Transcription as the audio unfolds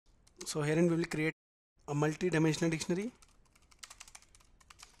So herein we will create a multi-dimensional dictionary.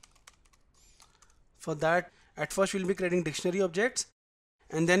 For that, at first we will be creating dictionary objects,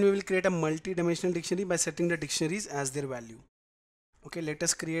 and then we will create a multi-dimensional dictionary by setting the dictionaries as their value. Okay, let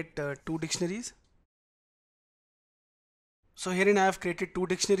us create two dictionaries. So herein I have created two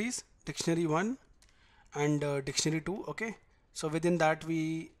dictionaries, dictionary 1 and dictionary 2. Okay, so within that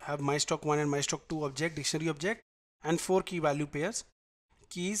we have mystock1 and mystock2 object, dictionary object, and 4 key value pairs.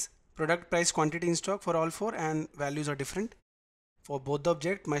 Keys, product, price, quantity in stock for all 4, and values are different for both the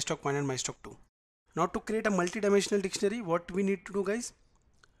object mystock1 and mystock2. Now to create a multi-dimensional dictionary, what we need to do, guys,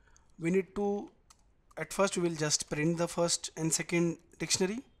 we need to, at first we will just print the first and second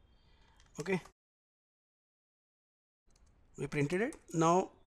dictionary. Okay, we printed it. Now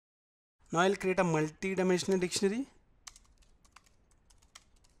I'll create a multi-dimensional dictionary.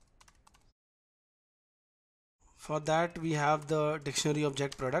 For that we have the dictionary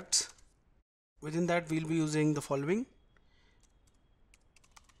object products. Within that we'll be using the following.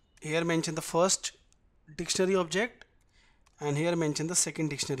 Here mention the first dictionary object, and here mention the second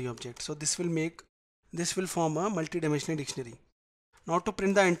dictionary object. So this will form a multi-dimensional dictionary. Now to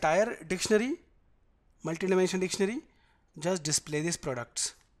print the entire dictionary, multi-dimensional dictionary, just display these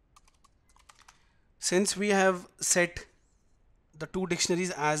products. Since we have set the two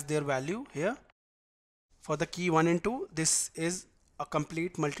dictionaries as their value here, for the key 1 and 2, this is a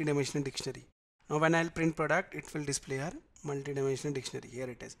complete multi-dimensional dictionary. Now when I'll print product, it will display our multi-dimensional dictionary. Here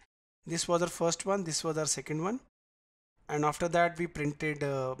it is. This was our first one, this was our second one, and after that we printed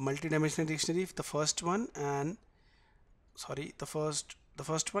multi-dimensional dictionary, the first one and the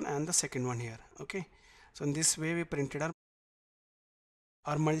first one and the second one here. Okay, so in this way we printed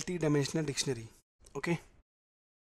our multi-dimensional dictionary. Okay.